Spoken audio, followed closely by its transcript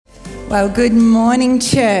Well, good morning,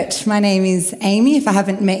 church. My name is Amy. If I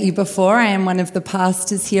haven't met you before, I am one of the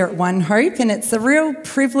pastors here at One Hope, and it's a real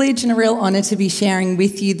privilege and a real honour to be sharing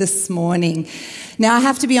with you this morning. Now, I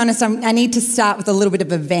have to be honest, I need to start with a little bit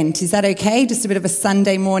of a vent. Is that okay? Just a bit of a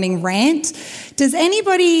Sunday morning rant. Does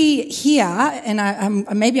anybody here, and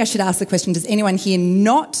maybe I should ask the question, does anyone here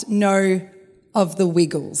not know of the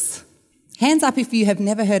Wiggles? Hands up if you have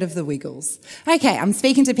never heard of the Wiggles. Okay, I'm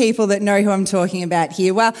speaking to people that know who I'm talking about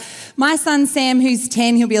here. Well, my son Sam, who's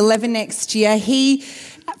 10, he'll be 11 next year, he,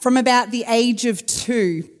 from about the age of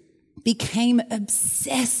 2, became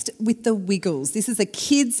obsessed with the Wiggles. This is a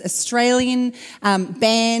kids Australian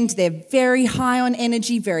band. They're very high on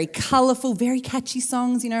energy, very colourful, very catchy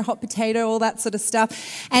songs, you know, Hot Potato, all that sort of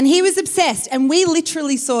stuff. And he was obsessed. And we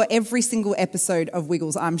literally saw every single episode of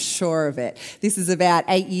Wiggles, I'm sure of it. This is about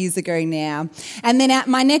 8 years ago now. And then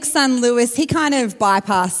my next son, Lewis, he kind of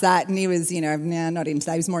bypassed that and he was, you know, not into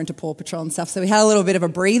that. He was more into Paw Patrol and stuff. So we had a little bit of a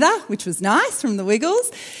breather, which was nice, from the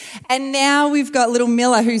Wiggles. And now we've got little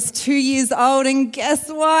Milla, who's 2 years old, and guess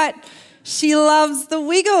what? She loves the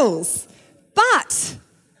Wiggles. But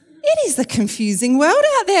it is a confusing world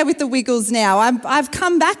out there with the Wiggles now. I've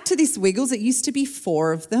come back to this Wiggles. It used to be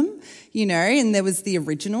 4 of them, you know, and there was the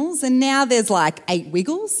originals, and now there's like 8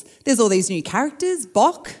 Wiggles. There's all these new characters,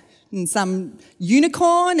 Bok and some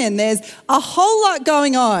unicorn, and there's a whole lot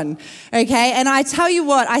going on, okay? And I tell you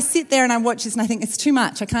what, I sit there and I watch this and I think it's too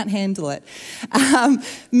much. I can't handle it.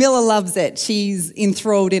 Milla loves it. She's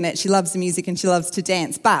enthralled in it. She loves the music and she loves to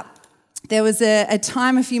dance. But there was a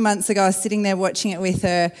time a few months ago I was sitting there watching it with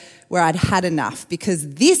her where I'd had enough because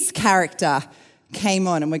this character came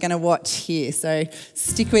on and we're going to watch here. So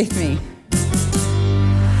stick with me.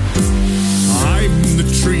 I'm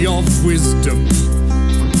the tree of wisdom.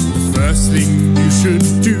 First thing you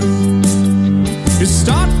should do is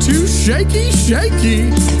start to shaky,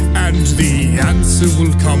 and the answer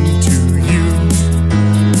will come to you.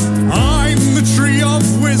 I'm the tree of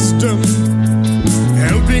wisdom.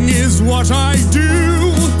 Helping is what I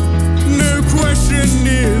do. No question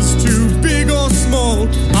is too big or small.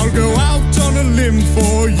 I'll go out on a limb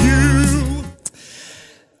for you.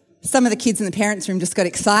 Some of the kids in the parents' room just got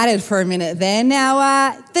excited for a minute there.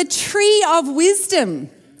 Now, the tree of wisdom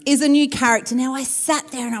is a new character. Now, I sat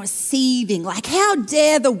there and I was seething, like, how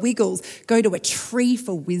dare the Wiggles go to a tree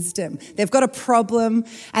for wisdom? They've got a problem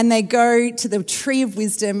and they go to the tree of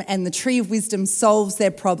wisdom and the tree of wisdom solves their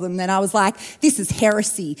problem. Then I was like, this is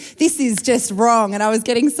heresy. This is just wrong. And I was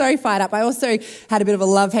getting so fired up. I also had a bit of a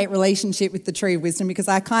love-hate relationship with the tree of wisdom because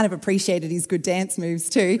I kind of appreciated his good dance moves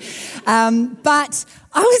too. But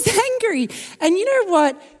I was angry. And you know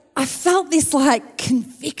what? I felt this like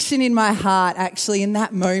conviction in my heart actually in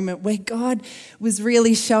that moment where God was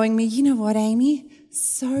really showing me, you know what, Amy?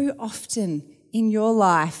 So often in your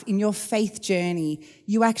life, in your faith journey,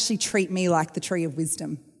 you actually treat me like the tree of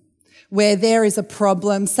wisdom. Where there is a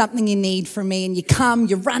problem, something you need from me, and you come,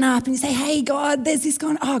 you run up and you say, hey God, there's this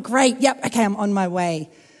going, oh great, yep, okay, I'm on my way.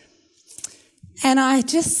 And I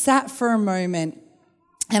just sat for a moment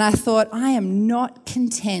and I thought, I am not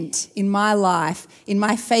content in my life, in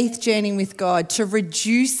my faith journey with God, to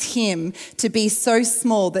reduce him to be so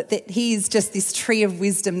small that he is just this tree of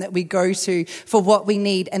wisdom that we go to for what we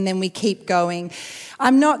need and then we keep going.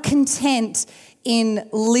 I'm not content in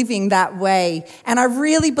living that way. And I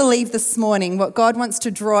really believe this morning what God wants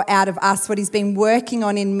to draw out of us, what he's been working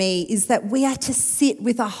on in me, is that we are to sit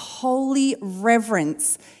with a holy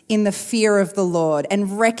reverence in the fear of the Lord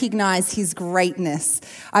and recognize his greatness.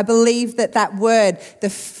 I believe that word, the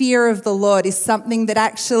fear of the Lord, is something that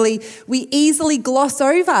actually we easily gloss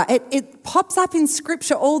over. It pops up in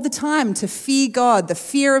scripture all the time, to fear God, the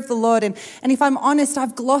fear of the Lord. And if I'm honest,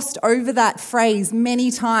 I've glossed over that phrase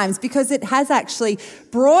many times because it has actually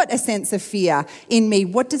brought a sense of fear in me.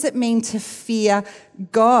 What does it mean to fear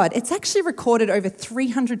God? It's actually recorded over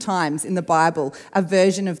 300 times in the Bible, a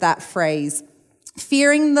version of that phrase.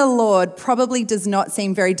 Fearing the Lord probably does not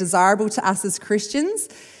seem very desirable to us as Christians,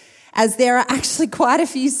 as there are actually quite a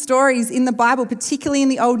few stories in the Bible, particularly in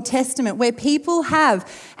the Old Testament, where people have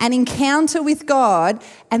an encounter with God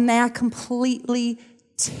and they are completely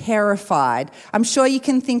terrified. I'm sure you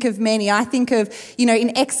can think of many. I think of,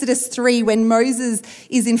 in Exodus 3 when Moses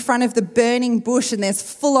is in front of the burning bush and there's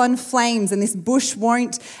full-on flames and this bush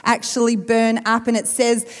won't actually burn up. And it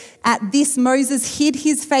says, at this Moses hid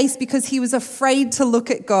his face because he was afraid to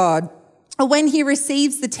look at God. Or when he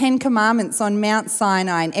receives the 10 Commandments on Mount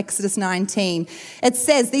Sinai in Exodus 19, it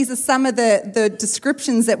says, these are some of the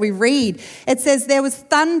descriptions that we read. It says, there was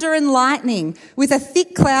thunder and lightning with a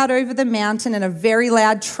thick cloud over the mountain and a very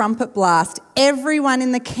loud trumpet blast. Everyone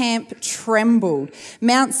in the camp trembled.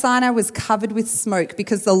 Mount Sinai was covered with smoke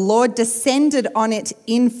because the Lord descended on it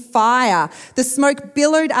in fire. The smoke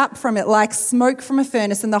billowed up from it like smoke from a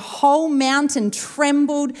furnace, and the whole mountain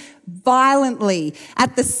trembled violently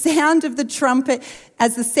at the sound of the trumpet.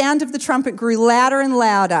 As the sound of the trumpet grew louder and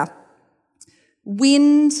louder,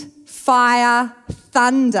 wind, fire,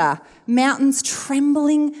 thunder, mountains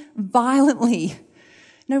trembling violently.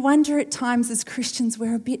 No wonder at times as Christians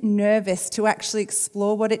we're a bit nervous to actually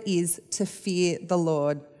explore what it is to fear the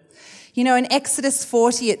Lord. You know, in Exodus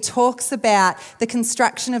 40, it talks about the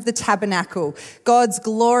construction of the tabernacle. God's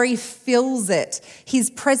glory fills it. His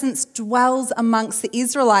presence dwells amongst the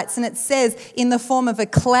Israelites, and it says, in the form of a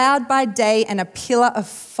cloud by day and a pillar of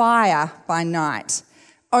fire by night.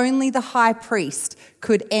 Only the high priest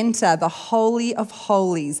could enter the Holy of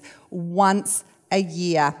Holies once a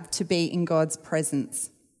year to be in God's presence.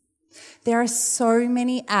 There are so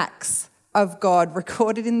many acts of God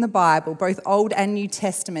recorded in the Bible, both Old and New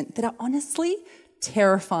Testament, that are honestly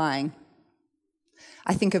terrifying.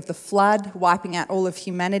 I think of the flood wiping out all of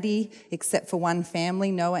humanity except for one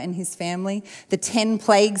family, Noah and his family, the 10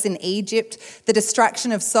 plagues in Egypt, the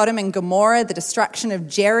destruction of Sodom and Gomorrah, the destruction of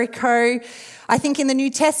Jericho. I think in the New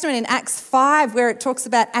Testament in Acts 5 where it talks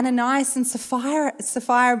about Ananias and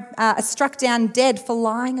Sapphira are struck down dead for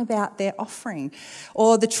lying about their offering.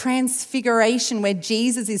 Or the transfiguration where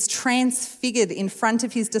Jesus is transfigured in front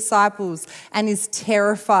of his disciples and is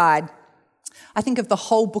terrified. I think of the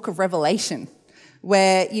whole book of Revelation,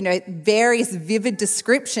 where, you know, various vivid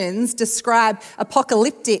descriptions describe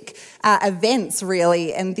apocalyptic events,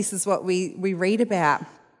 really, and this is what we read about.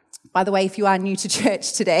 By the way, if you are new to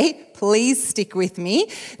church today, please stick with me.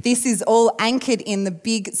 This is all anchored in the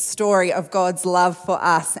big story of God's love for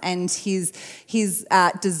us and his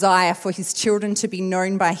desire for his children to be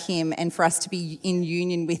known by him and for us to be in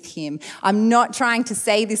union with him. I'm not trying to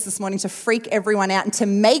say this morning to freak everyone out and to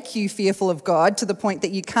make you fearful of God to the point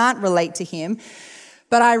that you can't relate to him.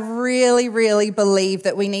 But I really, really believe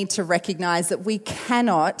that we need to recognize that we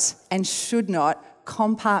cannot and should not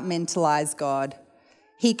compartmentalize God.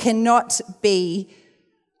 He cannot be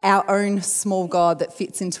our own small God that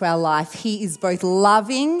fits into our life. He is both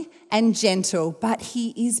loving and gentle, but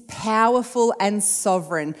he is powerful and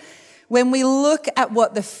sovereign. When we look at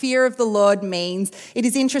what the fear of the Lord means, it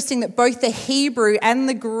is interesting that both the Hebrew and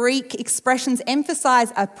the Greek expressions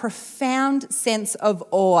emphasize a profound sense of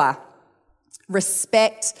awe,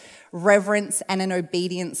 respect, reverence, and an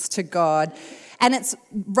obedience to God. And it's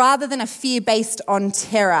rather than a fear based on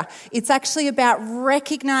terror, it's actually about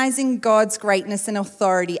recognizing God's greatness and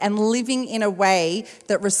authority and living in a way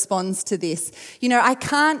that responds to this. You know, I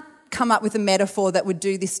can't come up with a metaphor that would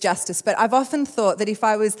do this justice, but I've often thought that if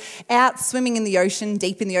I was out swimming in the ocean,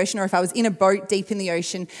 deep in the ocean, or if I was in a boat deep in the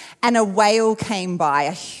ocean and a whale came by,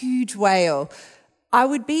 a huge whale, I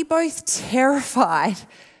would be both terrified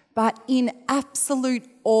but in absolute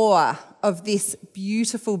awe of this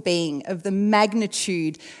beautiful being, of the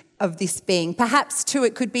magnitude of this being. Perhaps too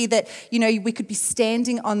it could be that, you know, we could be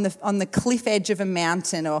standing on the cliff edge of a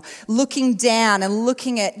mountain or looking down and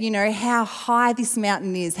looking at, you know, how high this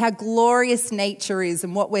mountain is, how glorious nature is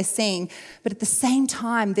and what we're seeing. But at the same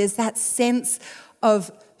time, there's that sense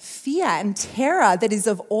of fear and terror that is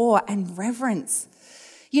of awe and reverence.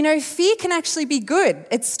 You know, fear can actually be good.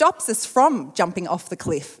 It stops us from jumping off the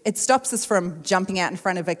cliff. It stops us from jumping out in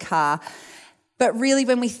front of a car. But really,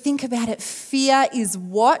 when we think about it, fear is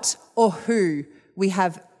what or who we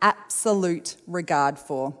have absolute regard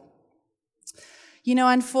for. You know,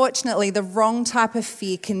 unfortunately, the wrong type of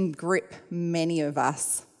fear can grip many of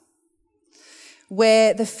us.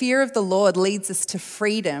 Where the fear of the Lord leads us to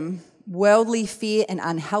freedom, worldly fear and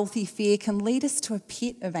unhealthy fear can lead us to a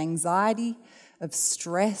pit of anxiety, of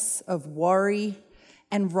stress, of worry,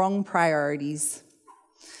 and wrong priorities.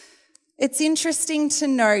 It's interesting to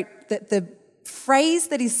note that the phrase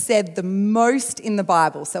that is said the most in the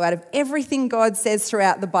Bible, so out of everything God says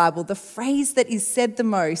throughout the Bible, the phrase that is said the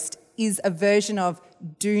most is a version of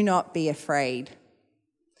 "do not be afraid."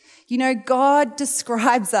 You know, God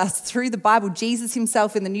describes us through the Bible. Jesus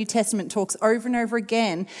himself in the New Testament talks over and over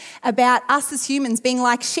again about us as humans being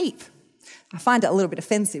like sheep. I find it a little bit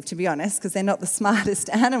offensive, to be honest, because they're not the smartest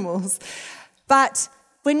animals. But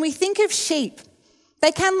when we think of sheep,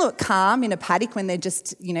 they can look calm in a paddock when they're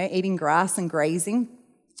just, you know, eating grass and grazing.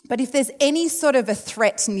 But if there's any sort of a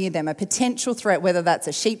threat near them, a potential threat, whether that's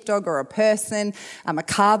a sheepdog or a person, a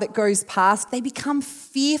car that goes past, they become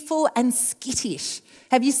fearful and skittish.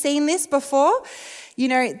 Have you seen this before? You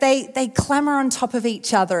know, they clamber on top of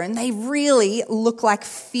each other and they really look like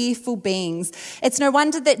fearful beings. It's no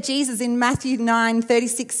wonder that Jesus in Matthew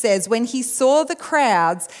 9:36 says, when he saw the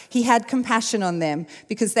crowds, he had compassion on them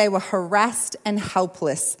because they were harassed and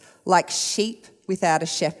helpless like sheep without a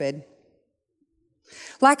shepherd.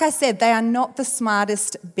 Like I said, they are not the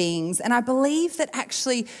smartest beings. And I believe that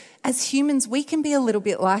actually, as humans, we can be a little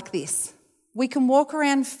bit like this. We can walk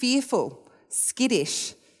around fearful,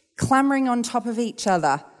 skittish, clambering on top of each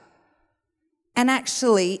other. And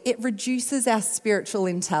actually, it reduces our spiritual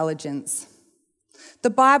intelligence.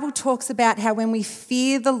 The Bible talks about how when we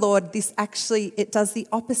fear the Lord, it does the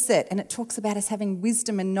opposite. And it talks about us having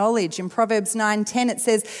wisdom and knowledge. In Proverbs 9:10, it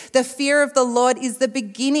says, the fear of the Lord is the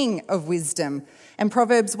beginning of wisdom. And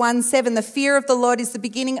Proverbs 1:7, the fear of the Lord is the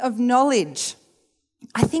beginning of knowledge.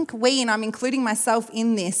 I think we, and I'm including myself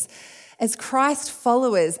in this, as Christ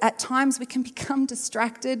followers, at times we can become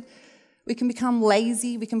distracted, we can become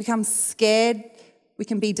lazy, we can become scared, we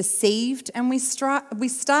can be deceived, and we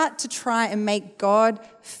start to try and make God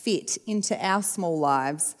fit into our small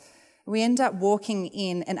lives. We end up walking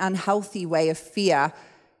in an unhealthy way of fear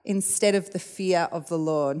instead of the fear of the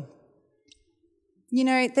Lord. You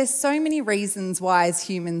know, there's so many reasons why as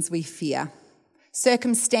humans we fear.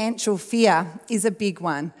 Circumstantial fear is a big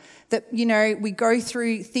one. That, you know, we go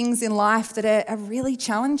through things in life that are really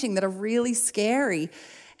challenging, that are really scary,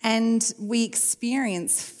 and we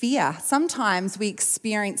experience fear. Sometimes we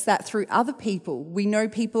experience that through other people. We know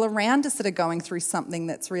people around us that are going through something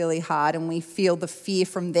that's really hard and we feel the fear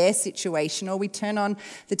from their situation, or we turn on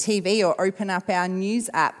the TV or open up our news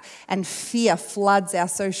app and fear floods our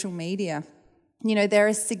social media. You know, there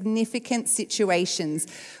are significant situations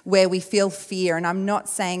where we feel fear, and I'm not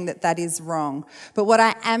saying that that is wrong. But what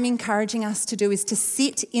I am encouraging us to do is to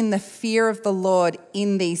sit in the fear of the Lord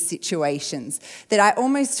in these situations. That I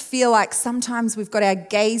almost feel like sometimes we've got our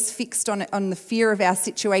gaze fixed on the fear of our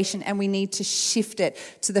situation, and we need to shift it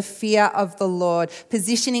to the fear of the Lord,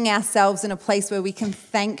 positioning ourselves in a place where we can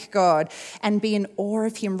thank God and be in awe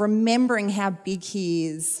of Him, remembering how big He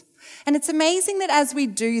is. And it's amazing that as we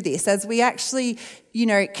do this, as we actually, you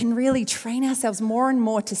know, can really train ourselves more and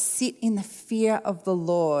more to sit in the fear of the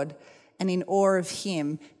Lord and in awe of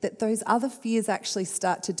Him, that those other fears actually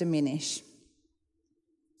start to diminish.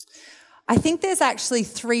 I think there's actually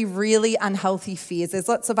 3 really unhealthy fears. There's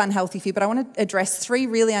lots of unhealthy fear, but I want to address 3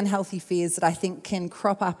 really unhealthy fears that I think can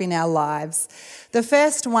crop up in our lives. The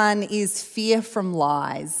first one is fear from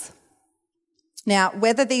lies. Now,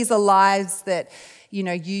 whether these are lies that you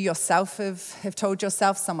know, you yourself have told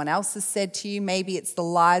yourself, someone else has said to you. Maybe it's the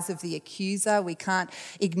lies of the accuser. We can't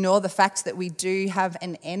ignore the fact that we do have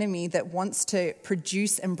an enemy that wants to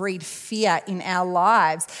produce and breed fear in our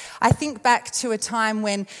lives. I think back to a time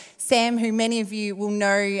when Sam, who many of you will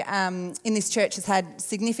know in this church, has had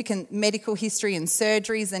significant medical history and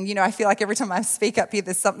surgeries. And, you know, I feel like every time I speak up here,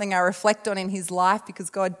 there's something I reflect on in his life because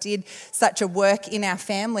God did such a work in our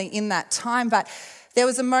family in that time. But there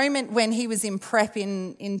was a moment when he was in prep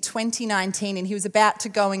in 2019 and he was about to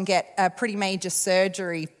go and get a pretty major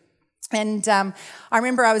surgery. And I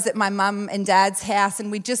remember I was at my mum and dad's house and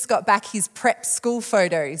we just got back his prep school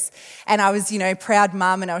photos. And I was, you know, proud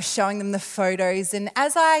mum, and I was showing them the photos. And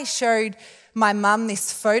as I showed my mum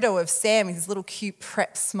this photo of Sam, his little cute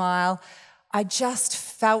prep smile, I just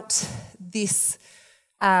felt this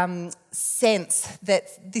sense that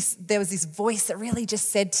there was this voice that really just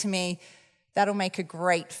said to me, "That'll make a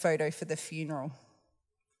great photo for the funeral."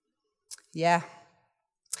 Yeah.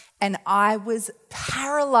 And I was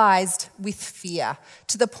paralyzed with fear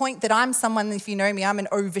to the point that I'm someone, if you know me, I'm an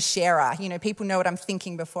oversharer. You know, people know what I'm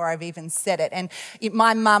thinking before I've even said it. And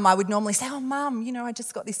my mum, I would normally say, "Oh, mum, you know, I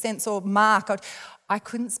just got this sense," or Mark. I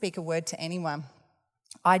couldn't speak a word to anyone.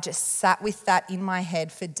 I just sat with that in my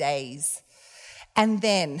head for days. And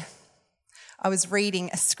then I was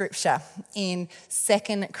reading a scripture in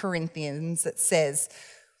 2 Corinthians that says,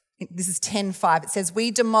 this is 10:5, it says,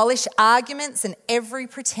 "We demolish arguments and every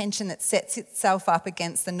pretension that sets itself up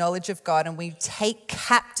against the knowledge of God, and we take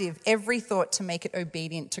captive every thought to make it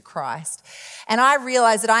obedient to Christ." And I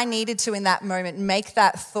realized that I needed to, in that moment, make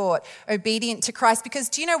that thought obedient to Christ, because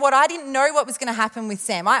do you know what? I didn't know what was going to happen with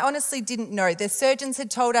Sam. I honestly didn't know. The surgeons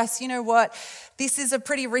had told us, you know what, this is a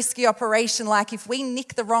pretty risky operation. Like if we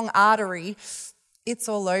nick the wrong artery, it's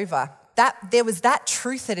all over. There was that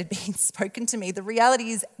truth that had been spoken to me. The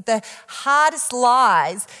reality is the hardest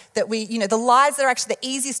lies that the lies that are actually the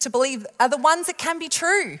easiest to believe are the ones that can be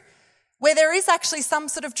true. where there is actually some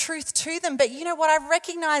sort of truth to them. But you know what? I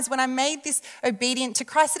recognized when I made this obedient to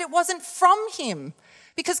Christ that it wasn't from him.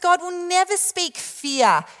 Because God will never speak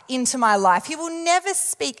fear into my life. He will never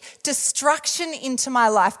speak destruction into my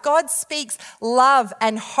life. God speaks love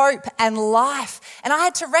and hope and life. And I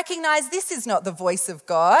had to recognize this is not the voice of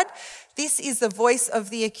God. This is the voice of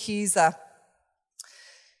the accuser.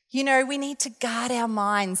 You know, we need to guard our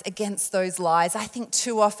minds against those lies. I think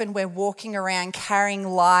too often we're walking around carrying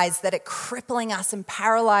lies that are crippling us and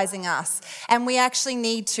paralyzing us. And we actually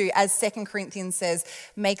need to, as 2 Corinthians says,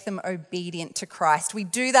 make them obedient to Christ. We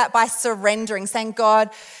do that by surrendering, saying, God,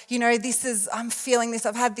 you know, I'm feeling this.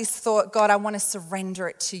 I've had this thought. God, I want to surrender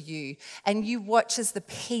it to you. And you watch as the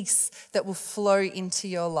peace that will flow into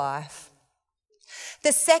your life.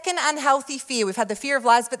 The second unhealthy fear, we've had the fear of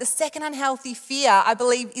lies, but the second unhealthy fear, I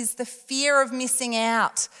believe, is the fear of missing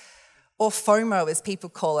out, or FOMO as people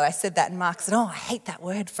call it. I said that and Mark said, I hate that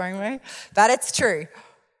word, FOMO, but it's true.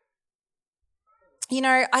 You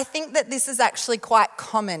know, I think that this is actually quite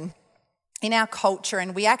common in our culture,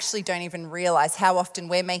 and we actually don't even realise how often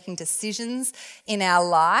we're making decisions in our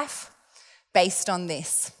life based on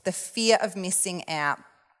this, the fear of missing out.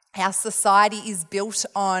 Our society is built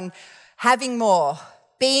on having more,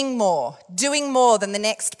 being more, doing more than the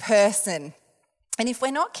next person. And if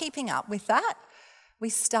we're not keeping up with that, we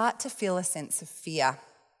start to feel a sense of fear.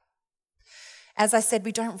 As I said,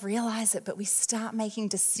 we don't realise it, but we start making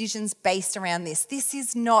decisions based around this. This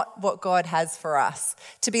is not what God has for us.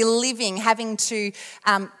 To be living, having to,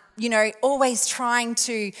 always trying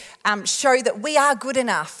to show that we are good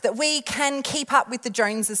enough, that we can keep up with the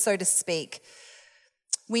Joneses, so to speak.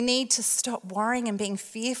 We need to stop worrying and being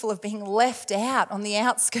fearful of being left out on the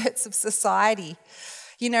outskirts of society.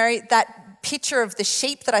 You know, that picture of the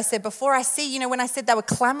sheep that I said before, I see, when I said they were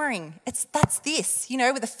clamouring, that's this,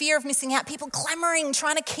 with the fear of missing out, people clamouring,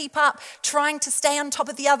 trying to keep up, trying to stay on top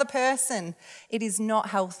of the other person. It is not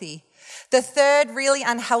healthy. The third really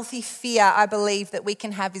unhealthy fear I believe that we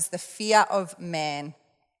can have is the fear of man.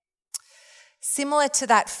 Similar to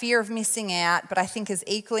that fear of missing out, but I think is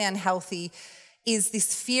equally unhealthy, is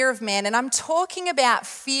this fear of man. And I'm talking about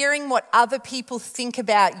fearing what other people think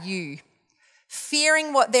about you,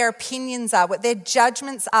 fearing what their opinions are, what their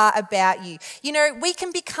judgments are about you. We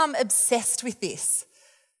can become obsessed with this.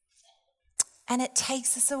 And it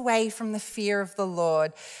takes us away from the fear of the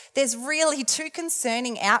Lord. There's really two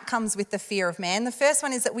concerning outcomes with the fear of man. The first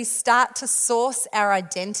one is that we start to source our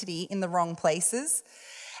identity in the wrong places.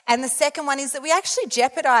 And the second one is that we actually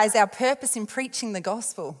jeopardize our purpose in preaching the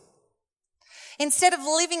gospel. Instead of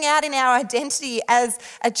living out in our identity as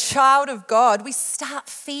a child of God, we start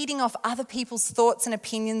feeding off other people's thoughts and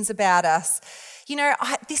opinions about us.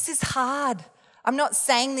 This is hard. I'm not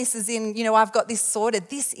saying this as in, I've got this sorted.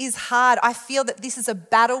 This is hard. I feel that this is a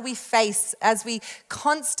battle we face as we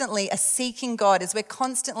constantly are seeking God, as we're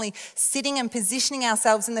constantly sitting and positioning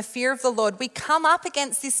ourselves in the fear of the Lord. We come up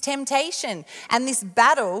against this temptation and this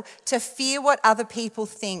battle to fear what other people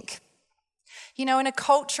think. In a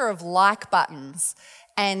culture of like buttons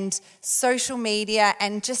and social media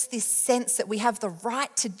and just this sense that we have the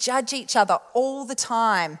right to judge each other all the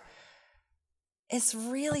time, it's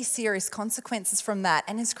really serious consequences from that.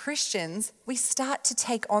 And as Christians, we start to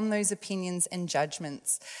take on those opinions and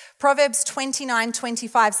judgments. Proverbs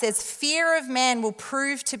 29:25 says, "Fear of man will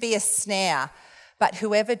prove to be a snare, but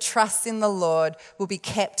whoever trusts in the Lord will be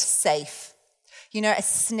kept safe." A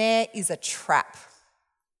snare is a trap.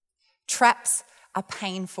 Traps are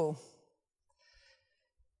painful.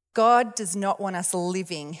 God does not want us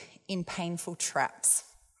living in painful traps.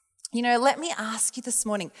 Let me ask you this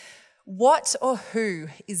morning, what or who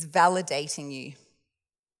is validating you?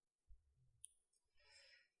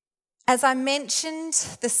 As I mentioned,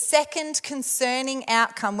 the second concerning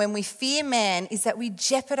outcome when we fear man is that we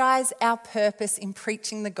jeopardize our purpose in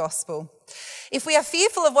preaching the gospel. If we are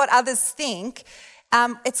fearful of what others think,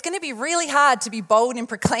 it's going to be really hard to be bold in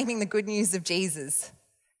proclaiming the good news of Jesus.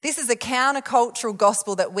 This is a countercultural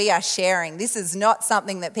gospel that we are sharing. This is not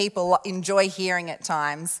something that people enjoy hearing at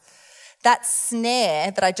times. That snare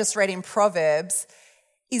that I just read in Proverbs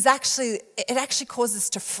it actually causes us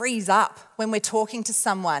to freeze up when we're talking to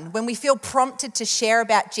someone, when we feel prompted to share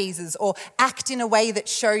about Jesus or act in a way that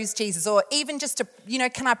shows Jesus, or even just to,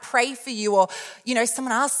 can I pray for you? Or,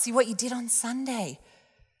 someone asks you what you did on Sunday.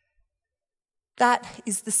 That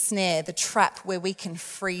is the snare, the trap where we can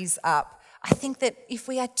freeze up. I think that if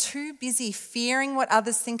we are too busy fearing what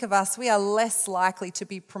others think of us, we are less likely to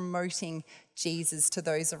be promoting Jesus to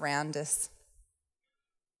those around us.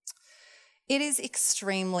 It is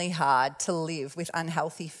extremely hard to live with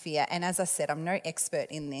unhealthy fear. And as I said, I'm no expert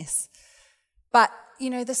in this. But,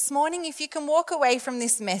 this morning, if you can walk away from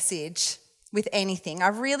this message with anything, I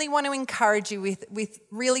really want to encourage you with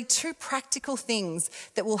really two practical things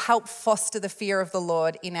that will help foster the fear of the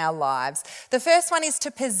Lord in our lives. The first one is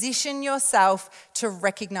to position yourself to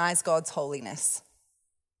recognize God's holiness.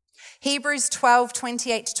 Hebrews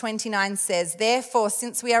 12:28-29 says, "Therefore,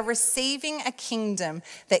 since we are receiving a kingdom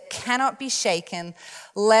that cannot be shaken,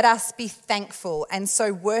 let us be thankful and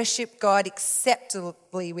so worship God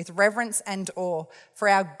acceptably with reverence and awe, for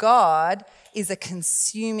our God is a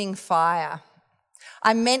consuming fire."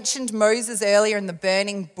 I mentioned Moses earlier in the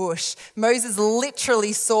burning bush. Moses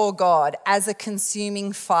literally saw God as a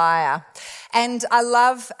consuming fire. And I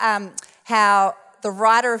love how the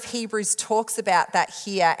writer of Hebrews talks about that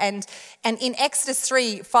here. And in Exodus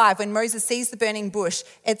 3:5, when Moses sees the burning bush,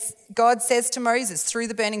 God says to Moses through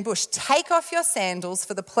the burning bush, "Take off your sandals,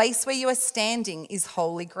 for the place where you are standing is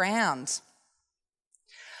holy ground."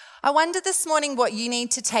 I wonder this morning what you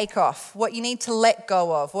need to take off, what you need to let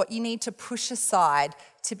go of, what you need to push aside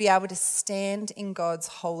to be able to stand in God's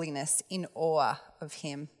holiness in awe of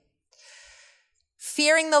him.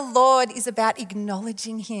 Fearing the Lord is about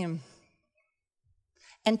acknowledging him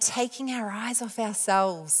and taking our eyes off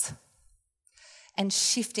ourselves and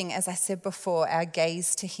shifting, as I said before, our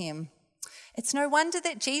gaze to him. It's no wonder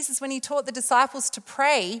that Jesus, when he taught the disciples to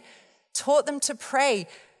pray, taught them to pray,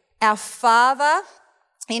 "Our Father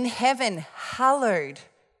in heaven, hallowed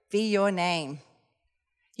be your name."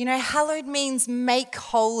 Hallowed means make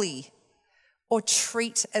holy or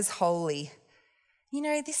treat as holy.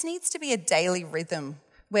 This needs to be a daily rhythm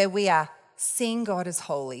where we are seeing God as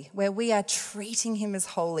holy, where we are treating him as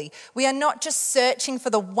holy. We are not just searching for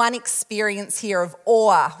the one experience here of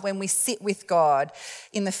awe when we sit with God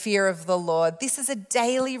in the fear of the Lord. This is a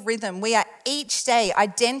daily rhythm. We are each day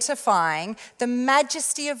identifying the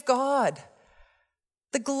majesty of God,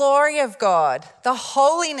 the glory of God, the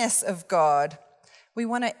holiness of God. We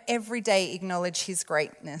want to every day acknowledge his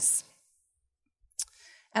greatness.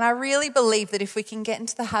 And I really believe that if we can get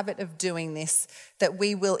into the habit of doing this, that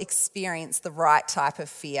we will experience the right type of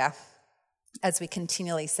fear as we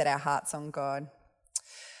continually set our hearts on God.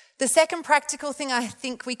 The second practical thing I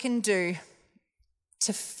think we can do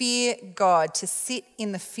to fear God, to sit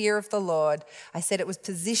in the fear of the Lord, I said it was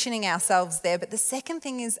positioning ourselves there, but the second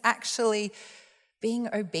thing is actually being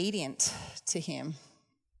obedient to him.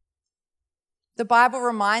 The Bible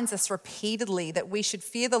reminds us repeatedly that we should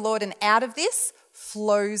fear the Lord, and out of this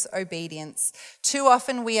flows obedience. Too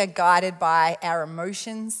often we are guided by our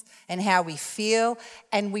emotions and how we feel,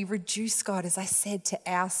 and we reduce God, as I said, to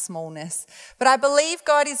our smallness. But I believe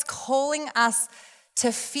God is calling us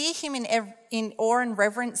to fear him in awe and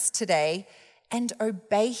reverence today and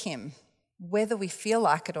obey him, whether we feel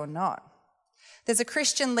like it or not. There's a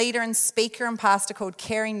Christian leader and speaker and pastor called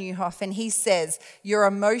Kerry Newhoff, and he says, "Your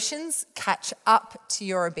emotions catch up to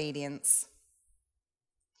your obedience."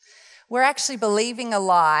 We're actually believing a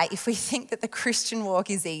lie if we think that the Christian walk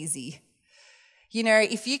is easy.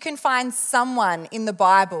 If you can find someone in the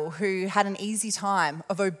Bible who had an easy time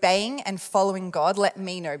of obeying and following God, let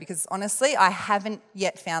me know, because honestly, I haven't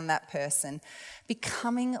yet found that person.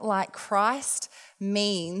 Becoming like Christ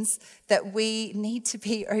means that we need to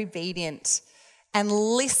be obedient and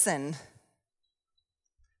listen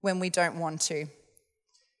when we don't want to.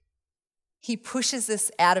 He pushes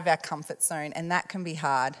us out of our comfort zone, and that can be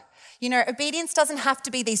hard. Obedience doesn't have to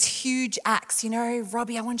be these huge acts.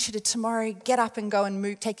 Robbie, I want you to tomorrow get up and go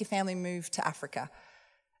and take your family, move to Africa.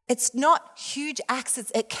 It's not huge acts.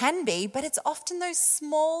 It can be, but it's often those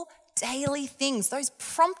small daily things, those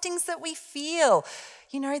promptings that we feel,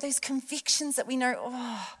 those convictions that we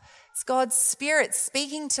know, it's God's Spirit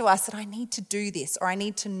speaking to us that I need to do this or I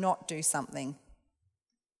need to not do something.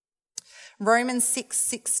 Romans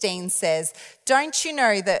 6:16 says, "Don't you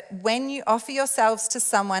know that when you offer yourselves to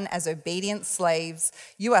someone as obedient slaves,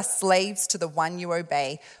 you are slaves to the one you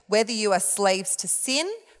obey, whether you are slaves to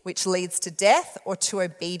sin, which leads to death, or to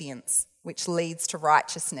obedience, which leads to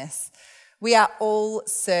righteousness." We are all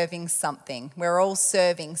serving something. We're all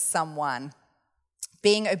serving someone.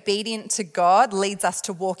 Being obedient to God leads us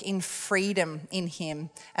to walk in freedom in him.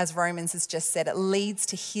 As Romans has just said, it leads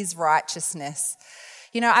to his righteousness.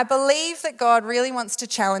 I believe that God really wants to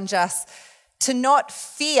challenge us to not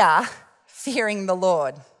fearing the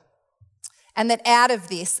Lord. And that out of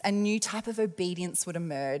this, a new type of obedience would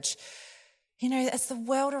emerge. As the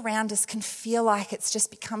world around us can feel like it's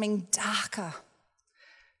just becoming darker,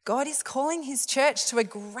 God is calling his church to a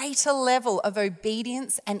greater level of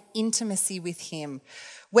obedience and intimacy with him,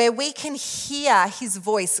 where we can hear his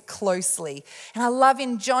voice closely. And I love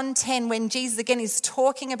in John 10 when Jesus again is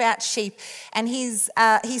talking about sheep, and he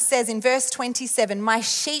says in verse 27, "My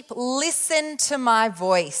sheep listen to my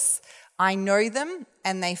voice. I know them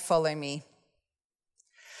and they follow me."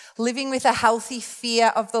 Living with a healthy fear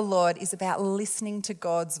of the Lord is about listening to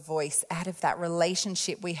God's voice out of that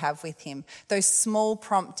relationship we have with him, those small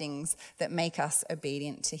promptings that make us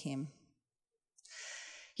obedient to him.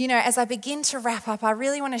 You know, as I begin to wrap up, I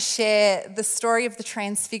really want to share the story of the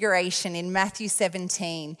Transfiguration in Matthew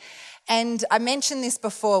 17. And I mentioned this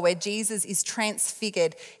before, where Jesus is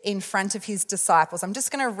transfigured in front of his disciples. I'm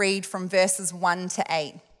just going to read from verses 1 to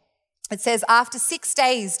 8. It says, "After 6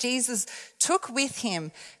 days, Jesus took with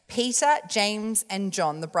him Peter, James, and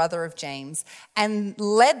John, the brother of James, and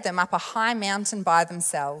led them up a high mountain by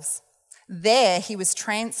themselves. There he was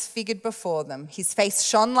transfigured before them. His face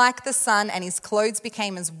shone like the sun, and his clothes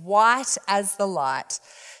became as white as the light.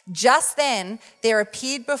 Just then there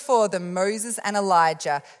appeared before them Moses and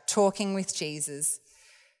Elijah talking with Jesus.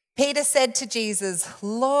 Peter said to Jesus,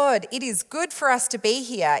 'Lord, it is good for us to be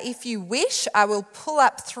here. If you wish, I will pull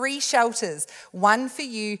up 3 shelters, one for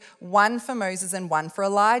you, one for Moses, and one for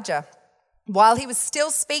Elijah.' While he was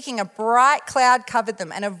still speaking, a bright cloud covered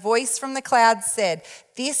them, and a voice from the cloud said,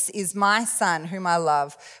 'This is my son whom I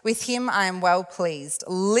love. With him I am well pleased.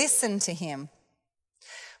 Listen to him.'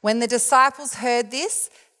 When the disciples heard this,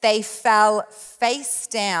 they fell face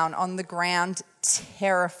down on the ground,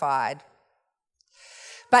 terrified.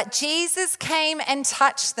 But Jesus came and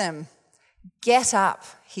touched them. 'Get up,'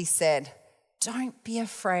 he said. 'Don't be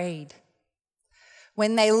afraid.'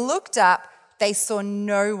 When they looked up, they saw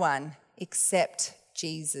no one except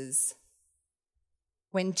Jesus.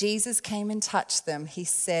 When Jesus came and touched them, he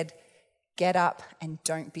said, 'Get up and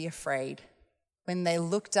don't be afraid.' When they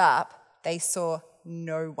looked up, they saw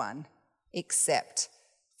no one except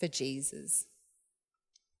for Jesus."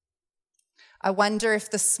 I wonder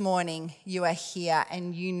if this morning you are here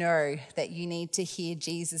and you know that you need to hear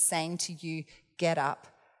Jesus saying to you, "Get up,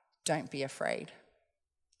 don't be afraid."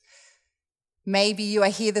 Maybe you are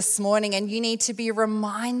here this morning and you need to be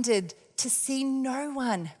reminded to see no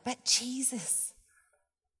one but Jesus.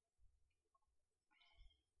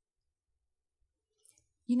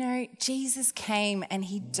 You know, Jesus came and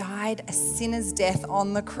he died a sinner's death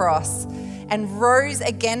on the cross and rose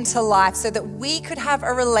again to life so that we could have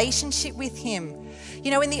a relationship with him.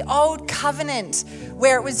 You know, in the old covenant,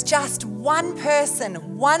 where it was just one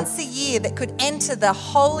person once a year that could enter the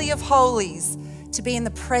Holy of Holies to be in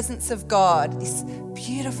the presence of God, this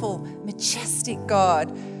beautiful, majestic God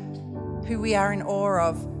who we are in awe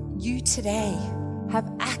of, you today have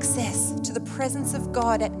access to the presence of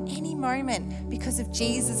God at any moment because of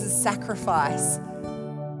Jesus' sacrifice.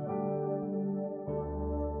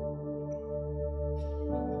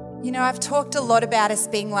 You know, I've talked a lot about us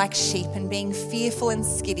being like sheep and being fearful and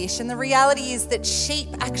skittish, and the reality is that sheep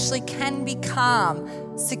actually can be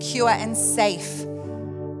calm, secure, and safe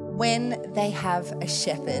when they have a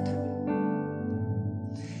shepherd.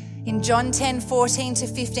 In John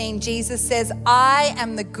 10:14-15, Jesus says, "I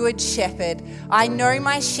am the good shepherd. I know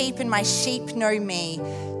my sheep and my sheep know me,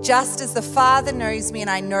 just as the Father knows me and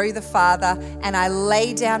I know the Father, and I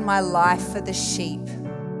lay down my life for the sheep."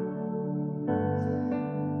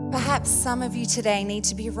 Perhaps some of you today need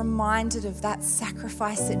to be reminded of that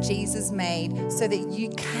sacrifice that Jesus made so that you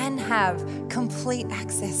can have complete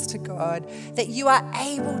access to God, that you are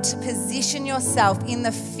able to position yourself in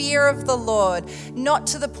the fear of the Lord, not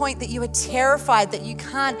to the point that you are terrified that you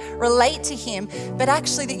can't relate to him, but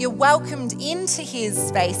actually that you're welcomed into his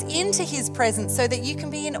space, into his presence, so that you can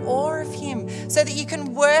be in awe of him, so that you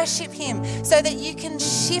can worship him, so that you can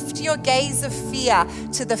shift your gaze of fear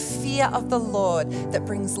to the fear of the Lord that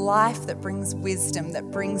brings life, that brings wisdom, that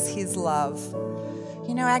brings his love.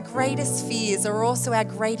 You know, our greatest fears are also our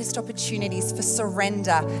greatest opportunities for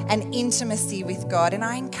surrender and intimacy with God. And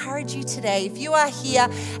I encourage you today, if you are here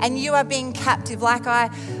and you are being captive, like I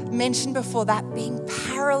mentioned before, that being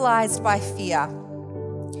paralyzed by fear,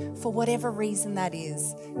 for whatever reason that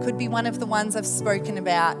is, could be one of the ones I've spoken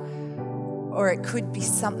about, or it could be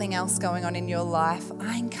something else going on in your life.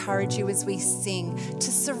 I encourage you as we sing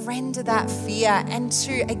to surrender that fear and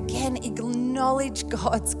to, again, acknowledge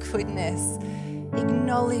God's goodness,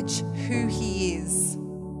 acknowledge who he is.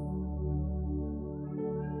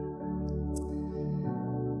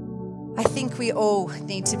 I think we all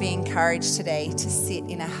need to be encouraged today to sit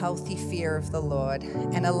in a healthy fear of the Lord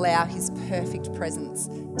and allow his perfect presence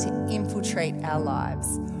to infiltrate our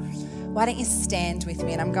lives. Why don't you stand with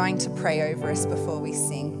me, and I'm going to pray over us before we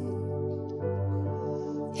sing.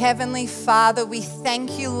 Heavenly Father, we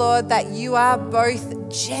thank you, Lord, that you are both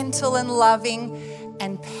gentle and loving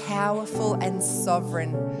and powerful and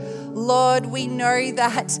sovereign. Lord, we know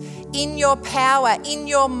that in your power, in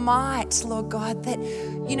your might, Lord God, that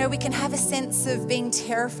we can have a sense of being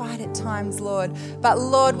terrified at times, Lord. But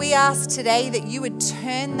Lord, we ask today that you would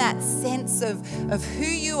turn that sense of who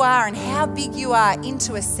you are and how big you are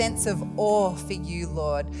into a sense of awe for you,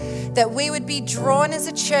 Lord. That we would be drawn as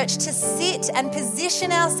a church to sit and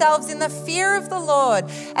position ourselves in the fear of the Lord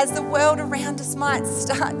as the world around us might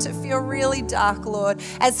start to feel really dark, Lord.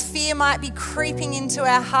 As fear might be creeping into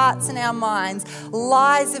our hearts and our minds,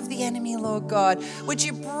 lies of the enemy, Lord God. Would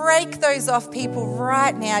you break those off people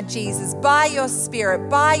right now, Jesus, by your Spirit,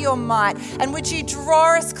 by your might, and would you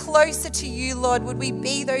draw us closer to you, Lord? Would we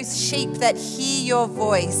be those sheep that hear your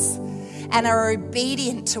voice and are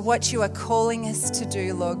obedient to what you are calling us to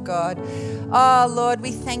do, Lord God? Oh, Lord,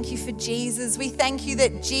 we thank you for Jesus. We thank you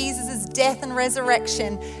that Jesus' death and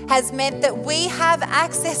resurrection has meant that we have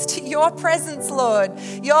access to your presence, Lord.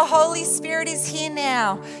 Your Holy Spirit is here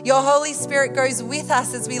now. Your Holy Spirit goes with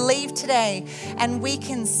us as we leave today, and we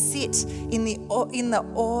can sit in the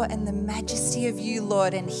awe and the majesty of you,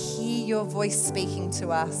 Lord, and hear your voice speaking to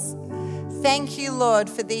us. Thank you, Lord,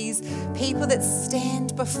 for these people that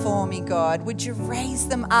stand before me, God. Would you raise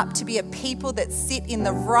them up to be a people that sit in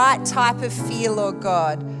the right type of fear, Lord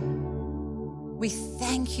God? We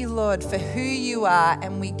thank you, Lord, for who you are,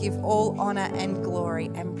 and we give all honor and glory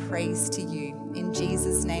and praise to you. In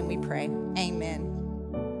Jesus' name we pray. Amen.